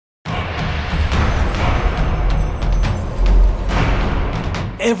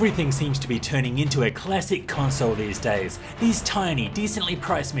Everything seems to be turning into a classic console these days. These tiny, decently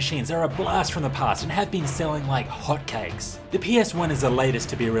priced machines are a blast from the past and have been selling like hotcakes. The PS1 is the latest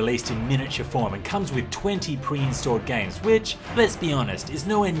to be released in miniature form and comes with 20 pre-installed games, which, let's be honest, is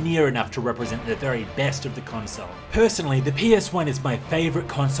nowhere near enough to represent the very best of the console. Personally, the PS1 is my favourite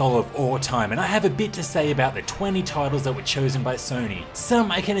console of all time, and I have a bit to say about the 20 titles that were chosen by Sony. Some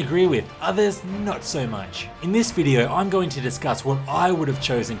I can agree with, others not so much. In this video, I'm going to discuss what I would have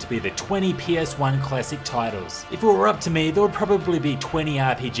chosen to be the 20 PS1 classic titles. If it were up to me, there would probably be 20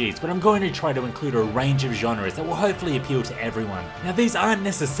 RPGs, but I'm going to try to include a range of genres that will hopefully appeal to everyone. Now, these aren't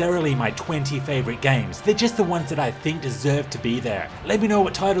necessarily my 20 favourite games, they're just the ones that I think deserve to be there. Let me know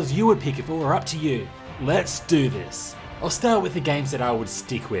what titles you would pick if it were up to you. Let's do this. I'll start with the games that I would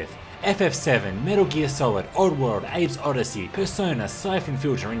stick with. FF7, Metal Gear Solid, Oddworld, Abe's Odyssey, Persona, Siphon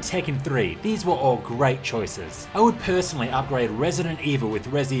Filter and Tekken 3, these were all great choices. I would personally upgrade Resident Evil with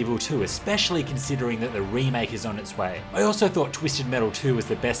Res Evil 2, especially considering that the remake is on its way. I also thought Twisted Metal 2 was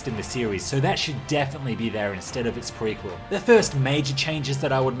the best in the series, so that should definitely be there instead of its prequel. The first major changes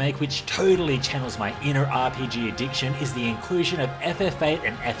that I would make, which totally channels my inner RPG addiction, is the inclusion of FF8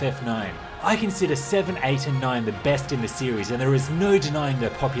 and FF9. I consider 7, 8 and 9 the best in the series, and there is no denying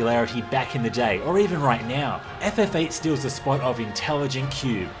their popularity back in the day, or even right now. FF8 steals the spot of Intelligent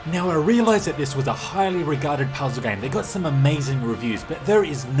Qube. Now, I realise that this was a highly regarded puzzle game that got some amazing reviews, but there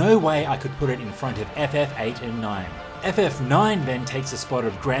is no way I could put it in front of FF8 and 9. FF9 then takes the spot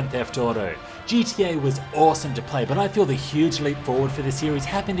of Grand Theft Auto. GTA was awesome to play, but I feel the huge leap forward for the series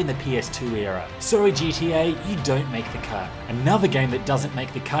happened in the PS2 era. Sorry GTA, you don't make the cut. Another game that doesn't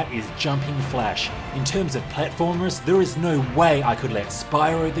make the cut is Jumping Flash. In terms of platformers, there is no way I could let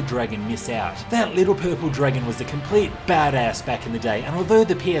Spyro the Dragon miss out. That little purple dragon was a complete badass back in the day, and although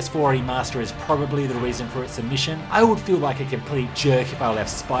the PS4 remaster is probably the reason for its omission, I would feel like a complete jerk if I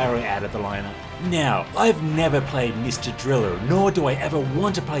left Spyro out of the lineup. Now, I've never played Mr. Driller, nor do I ever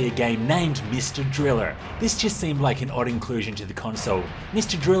want to play a game named Mr. Driller. This just seemed like an odd inclusion to the console.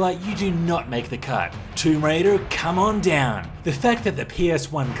 Mr. Driller, you do not make the cut. Tomb Raider, come on down. The fact that the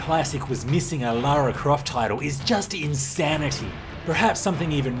PS1 classic was missing a Lara Croft title is just insanity. Perhaps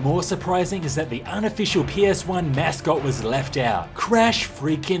something even more surprising is that the unofficial PS1 mascot was left out. Crash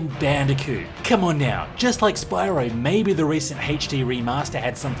freaking Bandicoot. Come on now, just like Spyro, maybe the recent HD remaster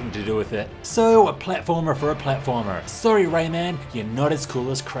had something to do with it. So, a platformer for a platformer. Sorry Rayman, you're not as cool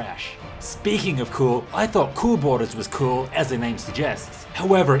as Crash. Speaking of cool, I thought Cool Borders was cool, as the name suggests.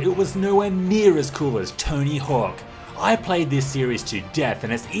 However, it was nowhere near as cool as Tony Hawk. I played this series to death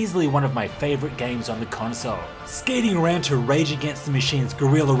and it's easily one of my favourite games on the console. Skating around to Rage Against the Machine's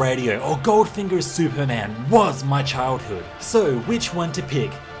Guerrilla Radio or Goldfinger's Superman was my childhood. So which one to pick?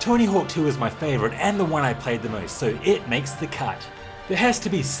 Tony Hawk 2 is my favourite and the one I played the most, so it makes the cut. There has to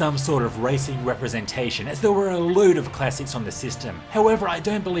be some sort of racing representation, as there were a load of classics on the system. However, I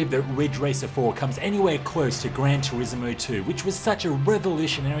don't believe that Ridge Racer 4 comes anywhere close to Gran Turismo 2, which was such a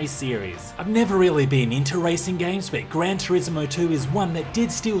revolutionary series. I've never really been into racing games, but Gran Turismo 2 is one that did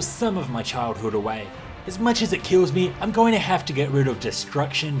steal some of my childhood away. As much as it kills me, I'm going to have to get rid of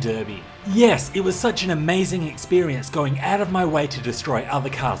Destruction Derby. Yes, it was such an amazing experience going out of my way to destroy other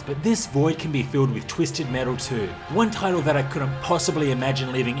cars, but this void can be filled with Twisted Metal 2. One title that I couldn't possibly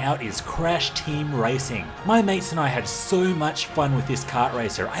imagine leaving out is Crash Team Racing. My mates and I had so much fun with this kart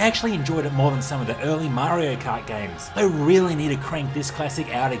racer. I actually enjoyed it more than some of the early Mario Kart games. I really need to crank this classic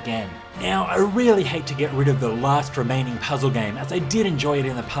out again. Now, I really hate to get rid of the last remaining puzzle game, as I did enjoy it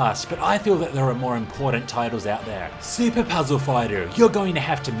in the past, but I feel that there are more important titles out there. Super Puzzle Fighter, you're going to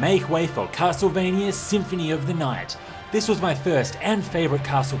have to make way for Castlevania Symphony of the Night. This was my first and favourite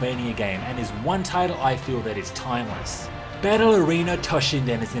Castlevania game, and is one title I feel that is timeless. Battle Arena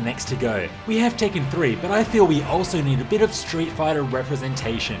Toshinden is the next to go. We have Tekken 3, but I feel we also need a bit of Street Fighter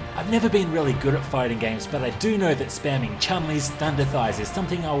representation. I've never been really good at fighting games, but I do know that spamming Chun-Li's Thunder Thighs is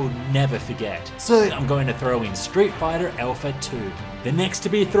something I will never forget. So I'm going to throw in Street Fighter Alpha 2. The next to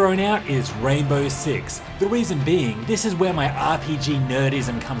be thrown out is Rainbow Six. The reason being, this is where my RPG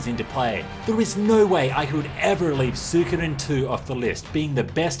nerdism comes into play. There is no way I could ever leave Suikoden 2 off the list, being the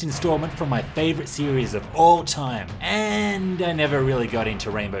best installment from my favourite series of all time. And I never really got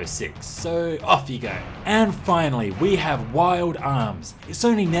into Rainbow Six, so off you go. And finally, we have Wild Arms. It's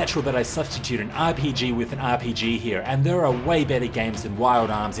only natural that I substitute an RPG with an RPG here, and there are way better games than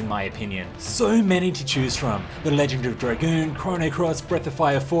Wild Arms in my opinion. So many to choose from. The Legend of Dragoon, Chrono Cross, Breath of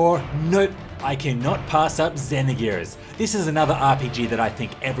Fire 4, nope, I cannot pass up Xenogears. This is another RPG that I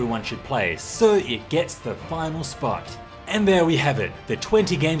think everyone should play, so it gets the final spot. And there we have it, the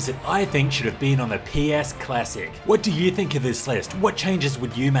 20 games that I think should have been on the PS Classic. What do you think of this list? What changes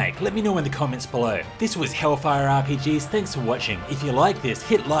would you make? Let me know in the comments below. This was Hellfire RPGs, thanks for watching. If you like this,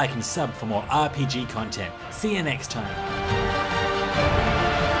 hit like and sub for more RPG content. See you next time.